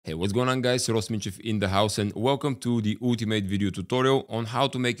Hey, what's going on guys? Rosminchev in the house and welcome to the ultimate video tutorial on how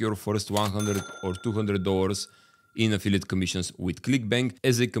to make your first $100 or $200 in affiliate commissions with ClickBank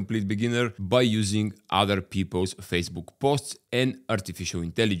as a complete beginner by using other people's Facebook posts and artificial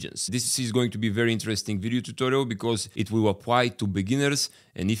intelligence. This is going to be a very interesting video tutorial because it will apply to beginners,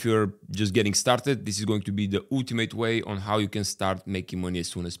 and if you're just getting started, this is going to be the ultimate way on how you can start making money as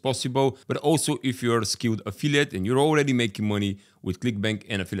soon as possible. But also if you're a skilled affiliate and you're already making money with ClickBank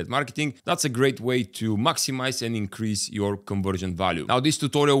and affiliate marketing, that's a great way to maximize and increase your conversion value. Now, this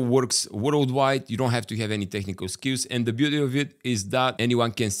tutorial works worldwide. You don't have to have any technical skills, and the beauty of it is that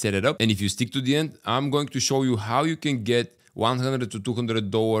anyone can set it up. And if you stick to the end, I'm going to show you how you can get $100 to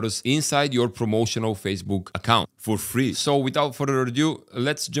 $200 inside your promotional Facebook account for free. So without further ado,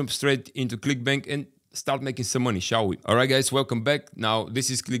 let's jump straight into ClickBank and start making some money, shall we? All right, guys, welcome back. Now, this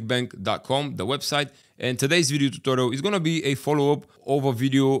is clickbank.com, the website, and today's video tutorial is going to be a follow-up of a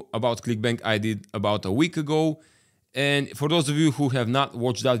video about ClickBank I did about a week ago. And for those of you who have not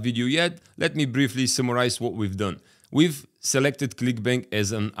watched that video yet, let me briefly summarize what we've done. We've selected ClickBank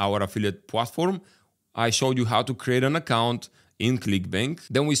as our affiliate platform. I showed you how to create an account in ClickBank.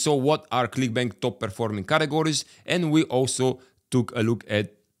 Then we saw what are ClickBank top performing categories, and we also took a look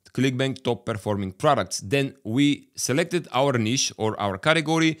at ClickBank top performing products. Then we selected our niche or our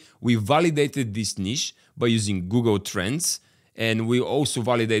category. We validated this niche by using Google Trends, and we also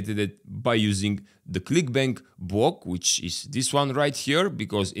validated it by using the ClickBank block, which is this one right here,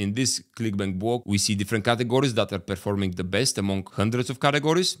 because in this ClickBank block, we see different categories that are performing the best among hundreds of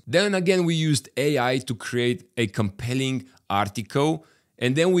categories. Then again, we used AI to create a compelling article.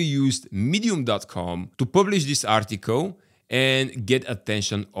 And then we used medium.com to publish this article and get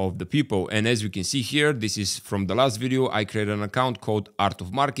attention of the people. And as you can see here, this is from the last video, I created an account called Art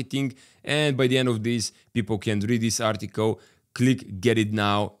of Marketing. And by the end of this, people can read this article, click get it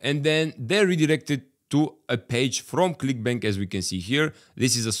now, and then they're redirected to a page from ClickBank. As we can see here,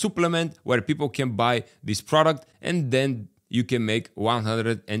 this is a supplement where people can buy this product, and then you can make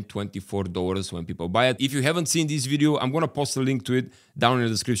 $124 when people buy it. If you haven't seen this video, I'm gonna post a link to it down in the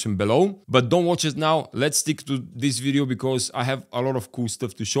description below, but don't watch it now. Let's stick to this video because I have a lot of cool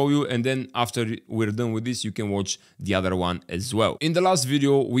stuff to show you, and then after we're done with this, you can watch the other one as well. In the last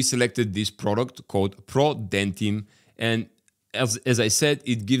video, we selected this product called Pro Dentim, and as I said,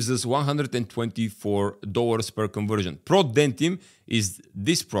 it gives us $124 per conversion. Pro Dentim is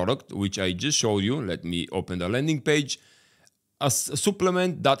this product, which I just showed you. Let me open the landing page. A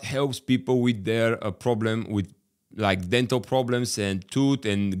supplement that helps people with their problem with like dental problems and tooth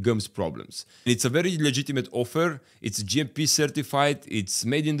and gums problems. It's a very legitimate offer. It's GMP certified. It's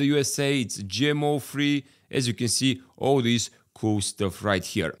made in the USA. It's GMO free. As you can see, all these cool stuff right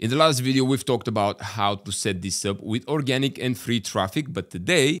here. In the last video, we've talked about how to set this up with organic and free traffic, but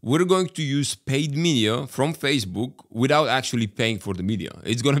today we're going to use paid media from Facebook without actually paying for the media.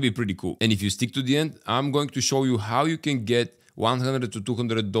 It's going to be pretty cool. And if you stick to the end, I'm going to show you how you can get $100 to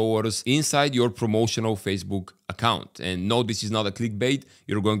 $200 inside your promotional Facebook account. And no, this is not a clickbait.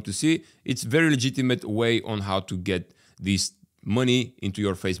 You're going to see it's very legitimate way on how to get this money into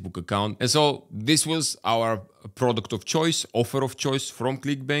your Facebook account. And so this was our product of choice, offer of choice from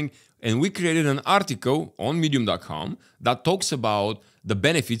ClickBank. And we created an article on medium.com that talks about the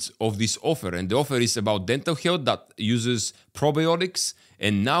benefits of this offer. And the offer is about dental health that uses probiotics.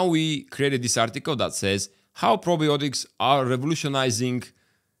 And now we created this article that says how probiotics are revolutionizing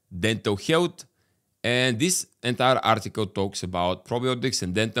dental health. And this entire article talks about probiotics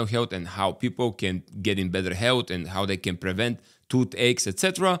and dental health and how people can get in better health and how they can prevent toothaches,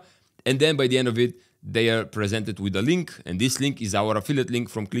 etc. And then by the end of it, they are presented with a link. And this link is our affiliate link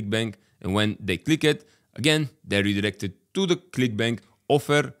from ClickBank. And when they click it, again, they're redirected to the ClickBank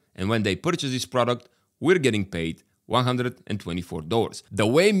offer. And when they purchase this product, we're getting paid $124. The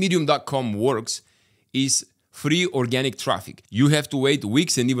way medium.com works is free organic traffic. You have to wait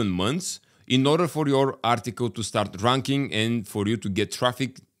weeks and even months in order for your article to start ranking and for you to get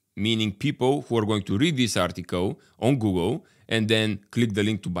traffic, meaning people who are going to read this article on Google and then click the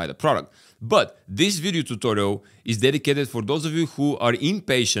link to buy the product. But this video tutorial is dedicated for those of you who are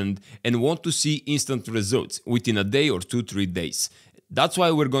impatient and want to see instant results within a day or 2-3 days. That's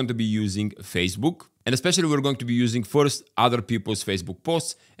why we're going to be using Facebook. And especially we're going to be using first other people's Facebook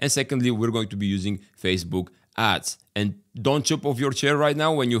posts, and secondly, we're going to be using Facebook ads. And don't jump off your chair right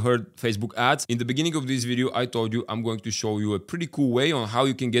now when you heard Facebook ads. In the beginning of this video, I told you I'm going to show you a pretty cool way on how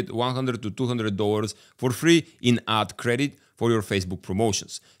you can get $100 to $200 for free in ad credit for your Facebook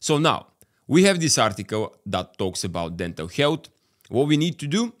promotions. So now we have this article that talks about dental health. What we need to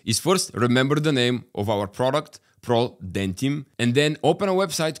do is first remember the name of our product, ProDentim, and then open a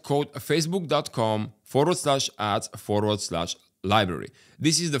website called facebook.com/ads/library.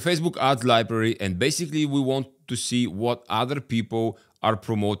 This is the Facebook ads library, and basically we want to see what other people are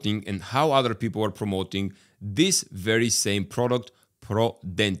promoting and how other people are promoting this very same product,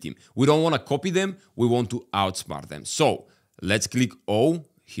 ProDentim. We don't want to copy them, we want to outsmart them. So let's click O,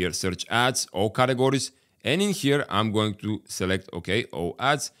 here search ads, all categories, and in here I'm going to select, okay, all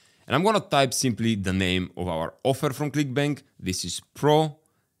ads, and I'm going to type simply the name of our offer from ClickBank. This is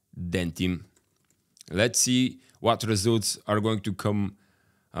ProDentim. Let's see what results are going to come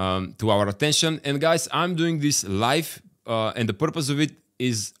to our attention. And guys, I'm doing this live, and the purpose of it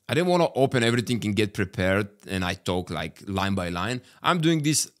is I didn't want to open everything and get prepared and I talk like line by line. I'm doing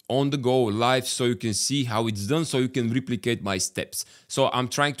this on the go live so you can see how it's done, so you can replicate my steps. So I'm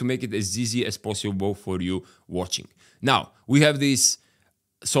trying to make it as easy as possible for you watching. Now, we have these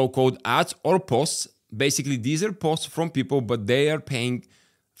so-called ads or posts. Basically, these are posts from people, but they are paying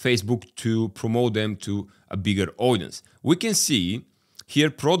Facebook to promote them to a bigger audience. We can see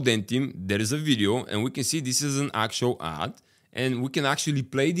here ProDentim, there is a video, and we can see this is an actual ad, and we can actually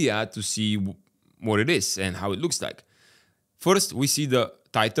play the ad to see what it is and how it looks like. First, we see the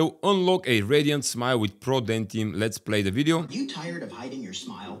title, Unlock a Radiant Smile with ProDentim. Let's play the video. Are you tired of hiding your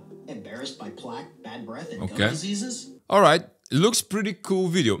smile? Embarrassed by plaque, bad breath, and gum diseases? All right, it looks pretty cool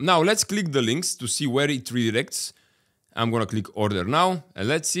video. Now let's click the links to see where it redirects. I'm gonna click order now, and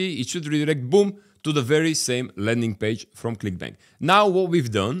let's see, it should redirect, boom, to the very same landing page from ClickBank. Now what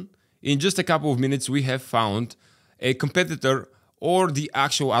we've done, in just a couple of minutes, we have found a competitor or the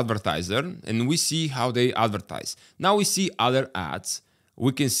actual advertiser, and we see how they advertise. Now we see other ads.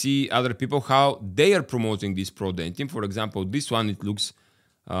 We can see other people, how they are promoting this ProDentim. For example, this one, it looks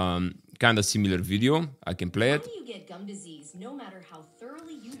kind of similar video. I can play it. How do you get gum disease no matter how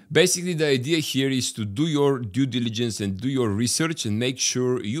thoroughly you... Basically, the idea here is to do your due diligence and do your research and make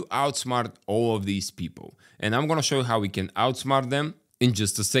sure you outsmart all of these people. And I'm gonna show you how we can outsmart them in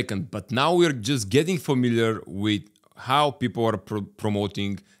just a second. But now we're just getting familiar with how people are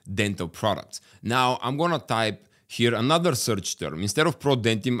promoting dental products. Now I'm gonna type here another search term. Instead of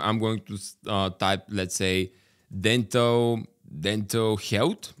ProDentim, I'm going to type, let's say, dental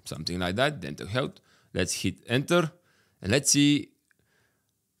health, something like that, dental health. Let's hit enter, and let's see.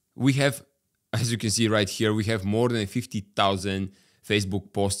 We have, as you can see right here, we have more than 50,000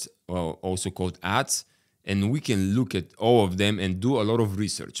 Facebook posts, also called ads, and we can look at all of them and do a lot of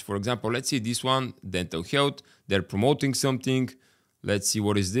research. For example, let's see this one, dental health. They're promoting something. Let's see,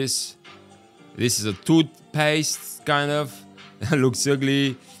 what is this? This is a toothpaste, kind of. Looks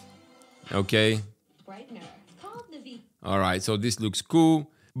ugly. Okay. All right, so this looks cool.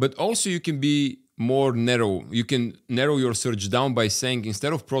 But also you can be more narrow. You can narrow your search down by saying,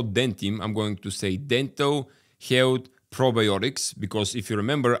 instead of ProDentim, I'm going to say dental health probiotics, because if you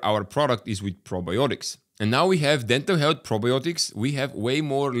remember, our product is with probiotics. And now we have dental health probiotics. We have way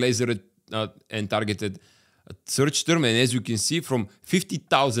more laser and targeted search term. And as you can see, from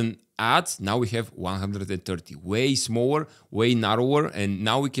 50,000 ads, now we have 130, way smaller, way narrower. And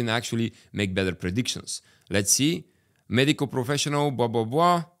now we can actually make better predictions. Let's see, medical professional, blah, blah,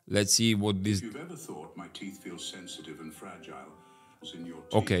 blah. Let's see what this... If you've ever thought my teeth feel sensitive and fragile, it's in your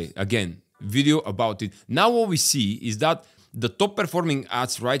teeth. Okay, again, video about it. Now what we see is that the top performing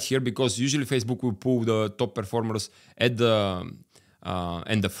ads right here, because usually Facebook will pull the top performers at the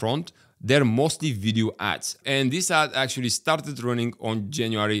front, they're mostly video ads. And this ad actually started running on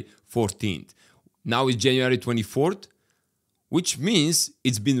January 14th. Now it's January 24th, which means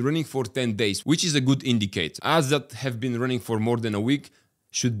it's been running for 10 days, which is a good indicator. Ads that have been running for more than a week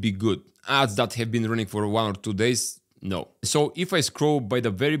should be good. Ads that have been running for 1 or 2 days, no. So if I scroll by the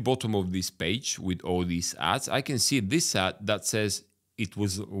very bottom of this page with all these ads, I can see this ad that says it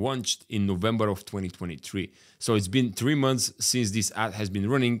was launched in November of 2023. So it's been 3 months since this ad has been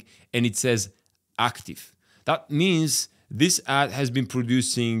running, and it says active. That means this ad has been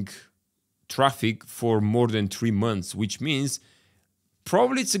producing traffic for more than 3 months, which means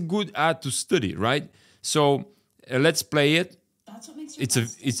probably it's a good ad to study, right? So let's play it. That's what makes your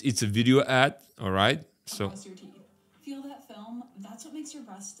It's a video ad, all right? So across your teeth. Feel that film? That's what makes your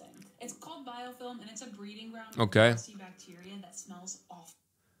breath stink. It's called biofilm, and it's a breeding ground for nasty bacteria that smells awful.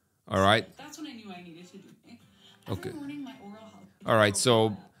 All right. That's what I knew I needed to do. Okay. Every morning, my oral health. All right.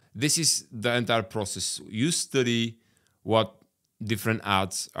 So this is the entire process. You study what different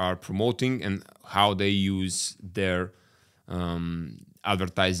ads are promoting and how they use their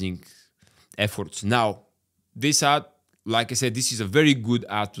advertising efforts. Now, this ad, like I said, this is a very good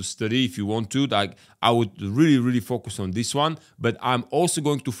ad to study if you want to. Like, I would really focus on this one, but I'm also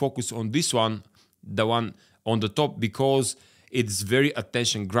going to focus on this one, the one on the top because it's very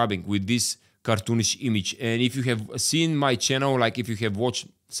attention grabbing with this cartoonish image. And if you have seen my channel, like if you have watched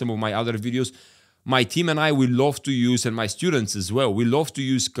some of my other videos, my team and I, we love to use, and my students as well, we love to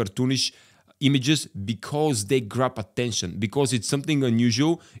use cartoonish images because they grab attention, because it's something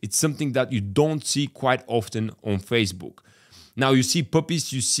unusual. It's something that you don't see quite often on Facebook. Now you see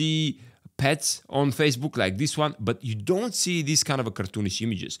puppies, you see pets on Facebook like this one, but you don't see this kind of a cartoonish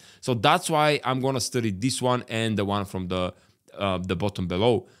images. So that's why I'm gonna study this one and the one from the bottom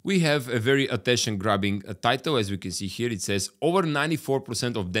below. We have a very attention-grabbing title. As we can see here, it says over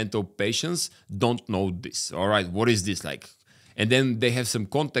 94% of dental patients don't know this. All right, what is this like? And then they have some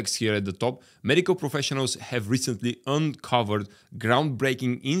context here at the top. Medical professionals have recently uncovered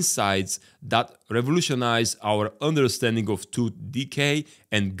groundbreaking insights that revolutionize our understanding of tooth decay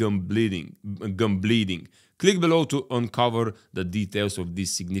and gum bleeding. Click below to uncover the details of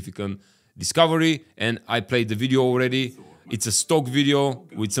this significant discovery. And I played the video already. It's a stock video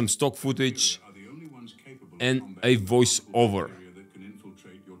with some stock footage and a voiceover.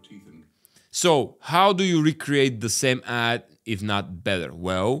 So how do you recreate the same ad, if not better?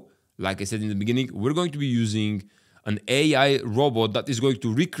 Well, like I said in the beginning, we're going to be using an AI robot that is going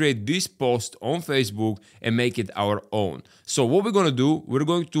to recreate this post on Facebook and make it our own. So what we're going to do, we're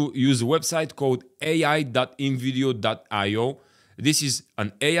going to use a website called ai.invideo.io. This is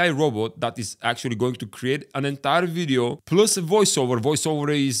an AI robot that is actually going to create an entire video plus a voiceover. Voiceover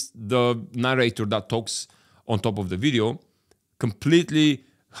is the narrator that talks on top of the video, completely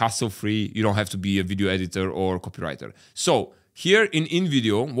hassle-free. You don't have to be a video editor or copywriter. So here in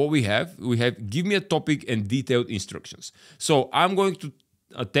InVideo, what we have give me a topic and detailed instructions. So I'm going to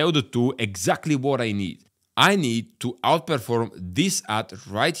tell the tool exactly what I need. I need to outperform this ad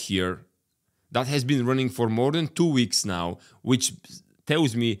right here that has been running for more than 2 weeks now, which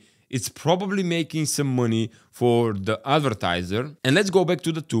tells me it's probably making some money for the advertiser. And let's go back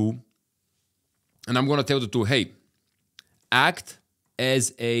to the tool. And I'm gonna tell the tool, hey, act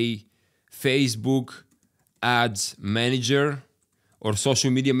as a Facebook ads manager or social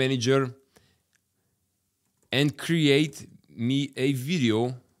media manager and create me a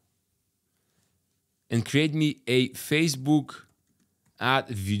video and create me a Facebook ad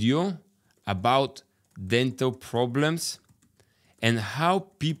video about dental problems and how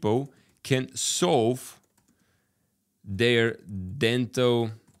people can solve their dental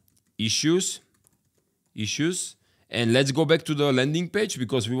issues. And let's go back to the landing page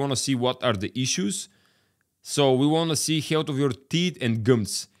because we want to see what are the issues. So we want to see health of your teeth and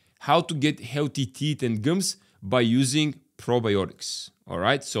gums. How to get healthy teeth and gums by using probiotics. All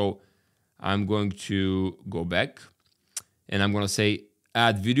right, so I'm going to go back and I'm going to say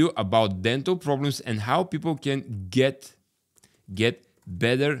add video about dental problems and how people can get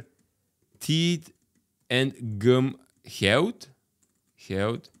better teeth and gum health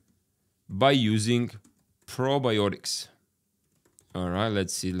by using probiotics. All right,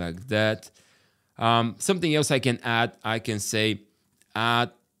 let's see like that. Something else I can add, I can say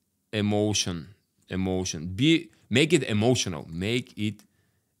add emotion. Make it emotional.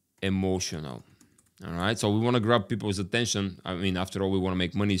 All right, so we want to grab people's attention. I mean, after all, we want to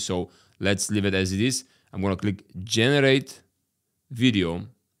make money, so let's leave it as it is. I'm going to click generate video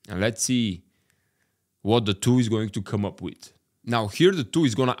and let's see what the tool is going to come up with. Now here the tool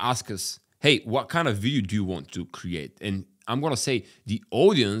is going to ask us, hey, what kind of video do you want to create? And I'm going to say the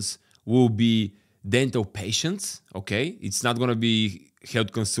audience will be dental patients, okay? It's not going to be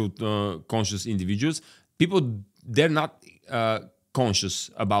health conscious individuals. People, they're not conscious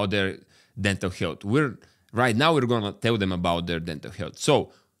about their dental health. Right now we're going to tell them about their dental health.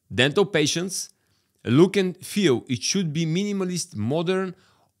 So dental patients, look and feel, it should be minimalist, modern,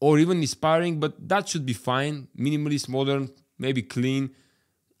 or even inspiring, but that should be fine. Minimalist, modern, maybe clean.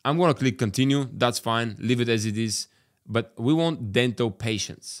 I'm going to click continue. That's fine. Leave it as it is. But we want dental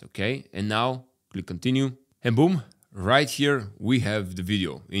patients, okay? And now click continue. And boom, right here we have the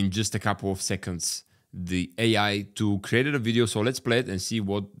video in just a couple of seconds. The AI tool created a video. So let's play it and see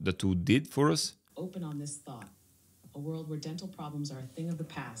what the tool did for us. Open on this thought. A world where dental problems are a thing of the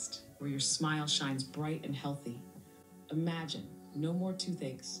past, where your smile shines bright and healthy. Imagine no more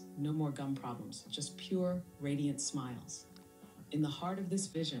toothaches, no more gum problems, just pure, radiant smiles. In the heart of this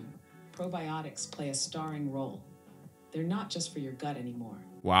vision, probiotics play a starring role. They're not just for your gut anymore.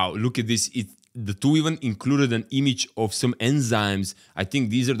 Wow, look at this. The tool even included an image of some enzymes. I think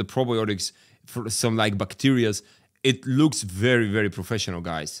these are the probiotics for some like bacteria. It looks very, very professional,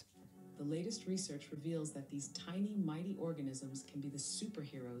 guys. The latest research reveals that these tiny, mighty organisms can be the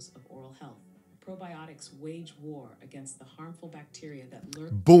superheroes of oral health. probiotics wage war against the harmful bacteria that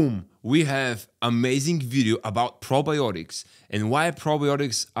lurk. Boom! We have amazing video about probiotics and why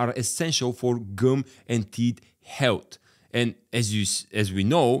probiotics are essential for gum and teeth health. And as we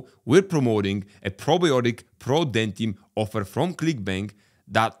know, we're promoting a probiotic pro-dentin offer from ClickBank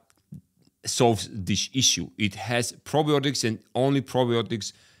that solves this issue. It has probiotics and only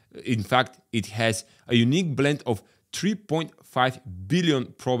probiotics. In fact, it has a unique blend of 3.5 billion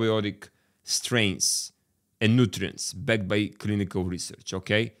probiotic strains and nutrients backed by clinical research,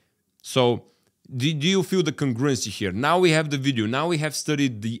 okay? So do you feel the congruency here? Now we have the video. Now we have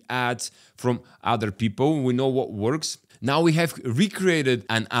studied the ads from other people. We know what works. Now we have recreated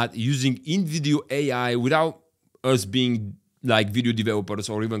an ad using in-video AI without us being like video developers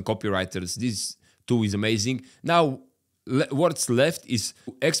or even copywriters. This tool is amazing. Now, what's left is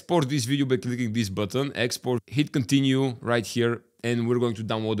export this video by clicking this button, export, hit continue right here, and we're going to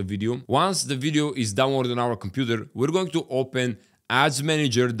download the video. Once the video is downloaded on our computer, we're going to open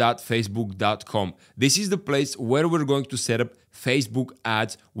adsmanager.facebook.com. This is the place where we're going to set up Facebook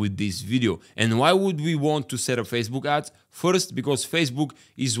ads with this video. And why would we want to set up Facebook ads? First, because Facebook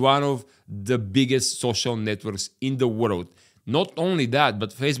is one of the biggest social networks in the world. Not only that,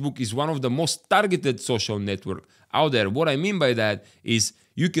 but Facebook is one of the most targeted social network out there. What I mean by that is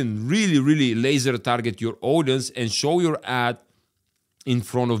you can really laser target your audience and show your ad in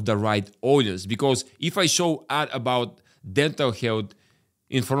front of the right audience. Because if I show ad about dental health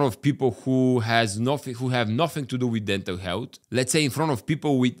in front of people who have nothing to do with dental health, let's say in front of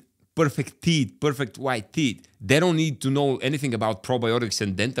people with perfect teeth, perfect white teeth, they don't need to know anything about probiotics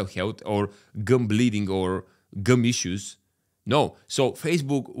and dental health or gum bleeding or gum issues. No, so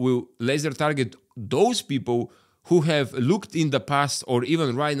Facebook will laser target those people who have looked in the past or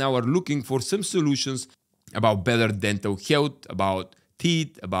even right now are looking for some solutions about better dental health, about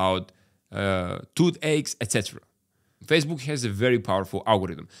teeth, about toothaches, etc. Facebook has a very powerful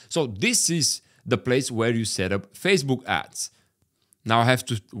algorithm. So this is the place where you set up Facebook ads. Now I have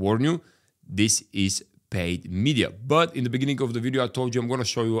to warn you, this is paid media. But in the beginning of the video, I told you I'm going to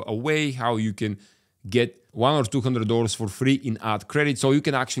show you a way how you can get $100 or $200 for free in ad credit, so you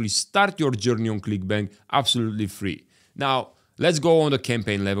can actually start your journey on ClickBank absolutely free. Now, let's go on the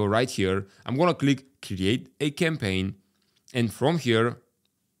campaign level right here. I'm gonna click create a campaign, and from here,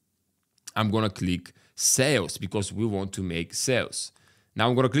 I'm gonna click sales because we want to make sales. Now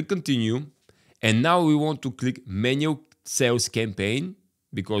I'm gonna click continue, and now we want to click manual sales campaign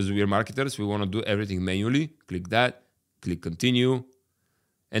because we're marketers, we wanna do everything manually. Click that, click continue,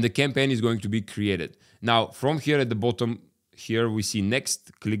 and the campaign is going to be created. Now, from here at the bottom, here we see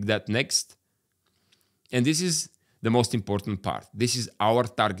next, click that next. And this is the most important part. This is our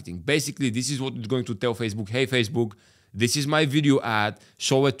targeting. Basically, this is what is going to tell Facebook, hey, Facebook, this is my video ad,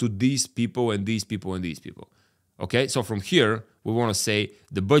 show it to these people and these people and these people. Okay, so from here, we wanna say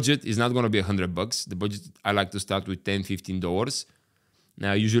the budget is not gonna be $100. The budget, I like to start with $10, $15.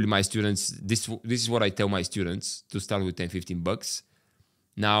 Now, usually my students, this is what I tell my students, to start with $10, $15.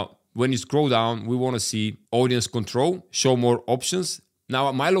 Now, when you scroll down, we want to see audience control, show more options. Now,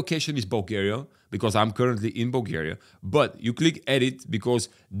 my location is Bulgaria because I'm currently in Bulgaria, but you click edit because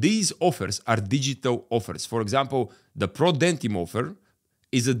these offers are digital offers. For example, the pro-dentin offer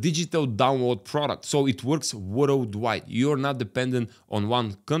is a digital download product, so it works worldwide. You're not dependent on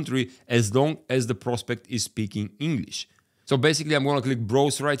one country as long as the prospect is speaking English. So basically, I'm going to click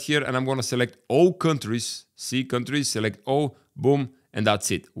browse right here and I'm going to select all countries. See countries, select all, boom, and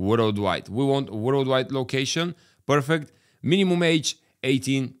that's it, worldwide. We want worldwide location, perfect. Minimum age,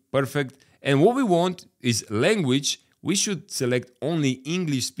 18, perfect. And what we want is language. We should select only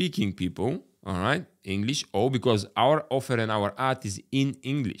English-speaking people, all right? English, because our offer and our ad is in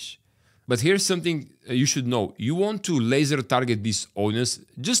English. But here's something you should know. You want to laser target this audience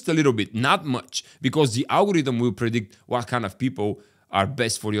just a little bit, not much, because the algorithm will predict what kind of people are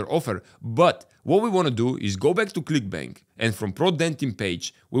best for your offer. But what we want to do is go back to ClickBank, and from pro-dentin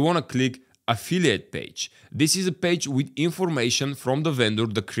page, we want to click affiliate page. This is a page with information from the vendor,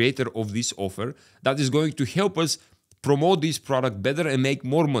 the creator of this offer, that is going to help us promote this product better and make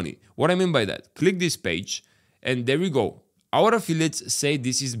more money. What I mean by that, click this page, and there we go. Our affiliates say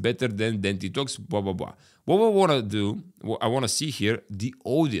this is better than Dentitox, blah, blah, blah. What we want to do, I want to see here, the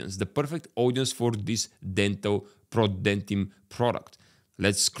audience, the perfect audience for this dental pro-dentin product.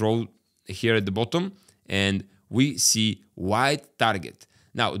 Let's scroll here at the bottom and we see wide target.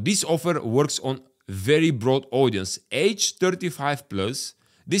 Now, this offer works on very broad audience, age 35 plus.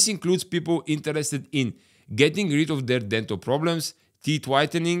 This includes people interested in getting rid of their dental problems, teeth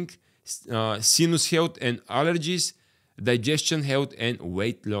whitening, sinus health and allergies, digestion health, and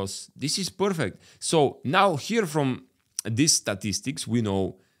weight loss. This is perfect. So now here from these statistics, we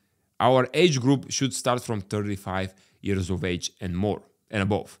know our age group should start from 35 years of age and more and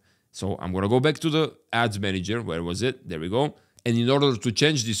above. So I'm going to go back to the ads manager. Where was it? There we go. And in order to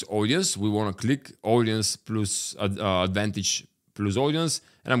change this audience, we want to click audience plus advantage plus audience.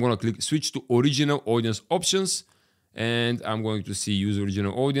 And I'm going to click switch to original audience options. And I'm going to see use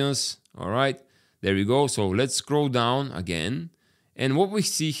original audience. All right, there we go. So let's scroll down again. And what we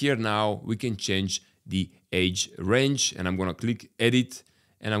see here now, we can change the age range. And I'm going to click edit.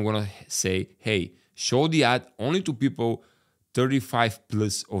 And I'm going to say, hey, show the ad only to people 35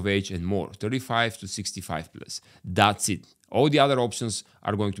 plus of age and more, 35 to 65 plus. That's it. All the other options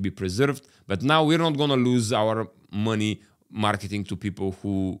are going to be preserved. But now we're not going to lose our money marketing to people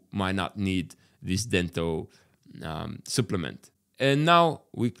who might not need this dental supplement. And now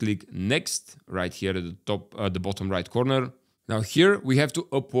we click next right here at the top, the bottom right corner. Now here we have to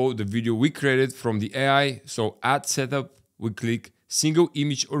upload the video we created from the AI. So ad setup, we click single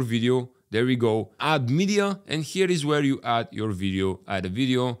image or video. There we go. Add media. And here is where you add your video. Add a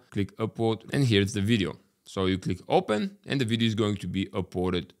video, click upload, and here's the video. So you click open and the video is going to be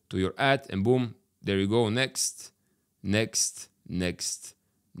uploaded to your ad, and boom, there you go. Next, next, next,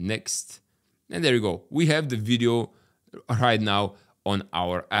 next. And there you go. We have the video right now on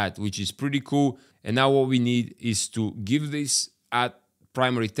our ad, which is pretty cool. And now what we need is to give this ad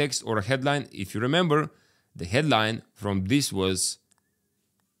primary text or a headline. If you remember, the headline from this was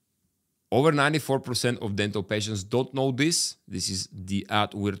over 94% of dental patients don't know this. This is the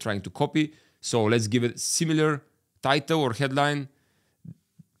ad we're trying to copy. So let's give it similar title or headline.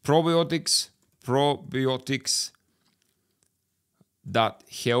 Probiotics that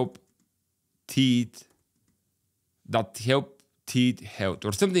help teeth health,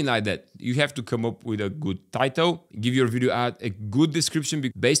 or something like that. You have to come up with a good title. Give your video ad a good description.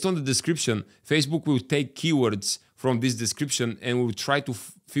 Based on the description, Facebook will take keywords from this description and will try to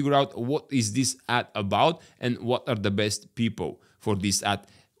figure out what is this ad about and what are the best people for this ad.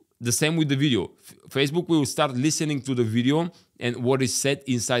 The same with the video. Facebook will start listening to the video and what is said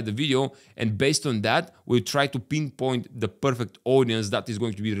inside the video, and based on that, we'll try to pinpoint the perfect audience that is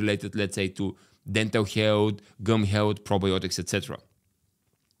going to be related, let's say, to dental health, gum health, probiotics, etc.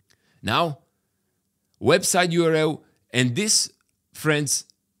 Now, website URL, and this, friends,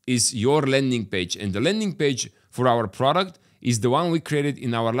 is your landing page. And the landing page for our product is the one we created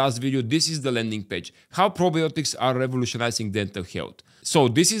in our last video. This is the landing page. How probiotics are revolutionizing dental health. So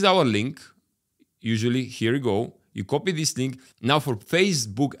this is our link. Usually, here you go. You copy this link. Now for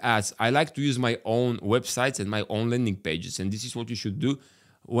Facebook ads, I like to use my own websites and my own landing pages. And this is what you should do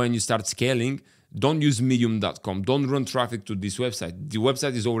when you start scaling. Don't use medium.com. Don't run traffic to this website. The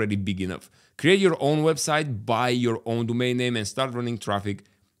website is already big enough. Create your own website, buy your own domain name, and start running traffic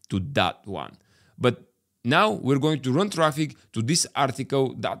to that one. But now we're going to run traffic to this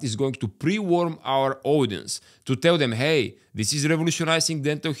article that is going to pre-warm our audience to tell them, hey, this is revolutionizing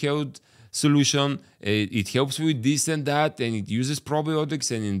dental health solution. It helps with this and that, and it uses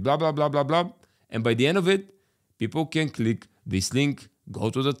probiotics and blah, blah, blah, blah, blah. And by the end of it, people can click this link, go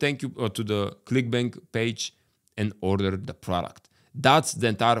to the to the ClickBank page and order the product. That's the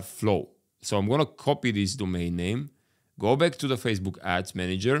entire flow. So I'm going to copy this domain name, go back to the Facebook Ads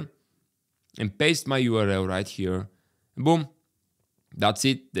Manager, and paste my URL right here. And boom, that's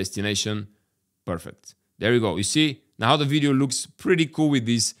it, destination, perfect. There you go. You see, now the video looks pretty cool with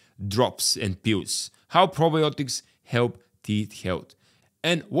these drops and pills. How probiotics help teeth health.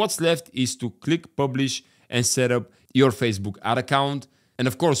 And what's left is to click publish and set up your Facebook ad account. And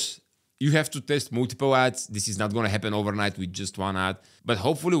of course, you have to test multiple ads. This is not going to happen overnight with just one ad, but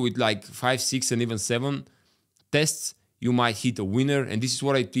hopefully with like 5, 6, and even 7 tests, you might hit a winner. And this is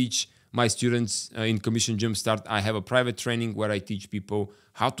what I teach my students in Commission Jumpstart. I have a private training where I teach people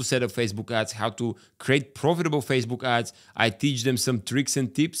how to set up Facebook ads, how to create profitable Facebook ads. I teach them some tricks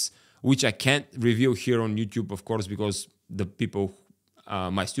and tips, which I can't reveal here on YouTube, of course, because the people,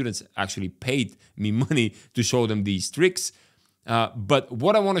 my students actually paid me money to show them these tricks. But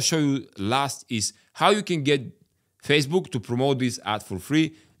what I want to show you last is how you can get Facebook to promote this ad for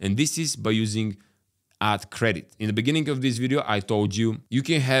free. And this is by using ad credit. In the beginning of this video, I told you you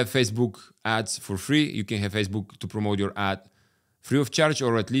can have Facebook ads for free. You can have Facebook to promote your ad free of charge,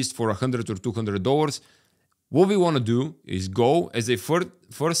 or at least for $100 or $200. What we want to do is go as a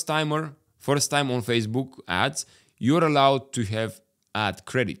first time on Facebook ads. You're allowed to have ad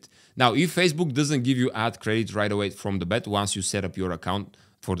credit. Now, if Facebook doesn't give you ad credit right away from the bat, once you set up your account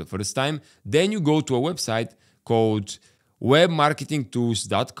for the first time, then you go to a website called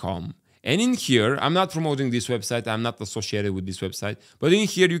webmarketingtools.com. And in here, I'm not promoting this website, I'm not associated with this website, but in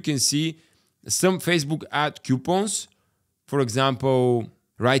here you can see some Facebook ad coupons. For example,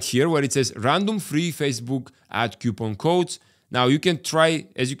 right here where it says random free Facebook ad coupon codes. Now you can try,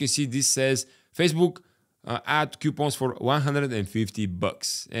 as you can see, this says Facebook ad coupons for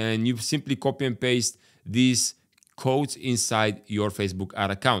 $150. And you simply copy and paste these codes inside your Facebook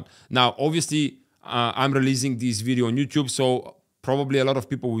ad account. Now, obviously, I'm releasing this video on YouTube, so probably a lot of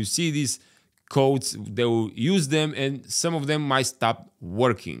people will see these codes, they will use them, and some of them might stop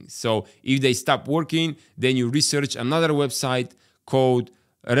working. So if they stop working, then you research another website called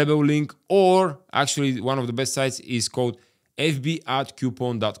Rebel Link, or actually one of the best sites is called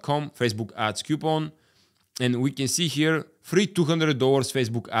fbadcoupon.com, Facebook ads coupon. And we can see here free $200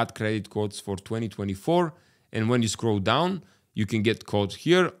 Facebook ad credit codes for 2024. And when you scroll down, you can get codes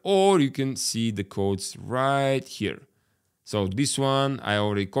here, or you can see the codes right here. So this one, I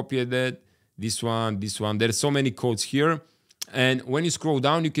already copied that. This one. There's so many codes here. And when you scroll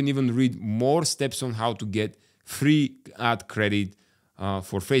down, you can even read more steps on how to get free ad credit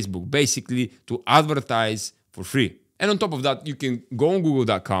for Facebook, basically to advertise for free. And on top of that, you can go on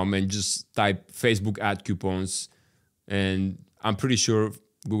google.com and just type Facebook ad coupons, and I'm pretty sure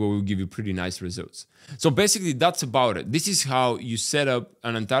Google will give you pretty nice results. So basically, that's about it. This is how you set up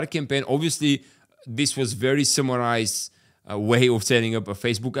an entire campaign. Obviously, this was very summarized way of setting up a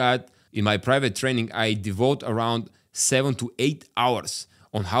Facebook ad. In my private training, I devote around 7 to 8 hours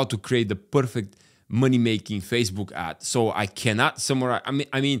on how to create the perfect money-making Facebook ad. So I cannot summarize.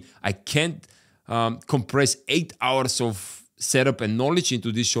 I mean, I can't compress 8 hours of setup and knowledge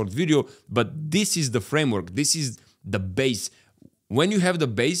into this short video, but this is the framework. This is the base. When you have the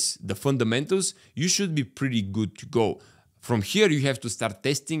base, the fundamentals, you should be pretty good to go. From here, you have to start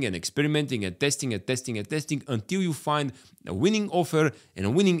testing and experimenting and testing until you find a winning offer and a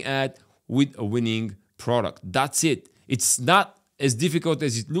winning ad with a winning product. That's it. It's not as difficult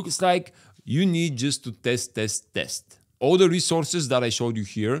as it looks like. You need just to test. All the resources that I showed you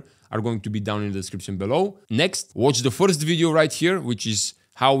here are going to be down in the description below. Next, watch the first video right here, which is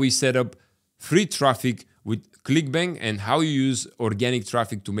how we set up free traffic with ClickBank and how you use organic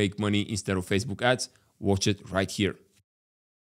traffic to make money instead of Facebook ads. Watch it right here.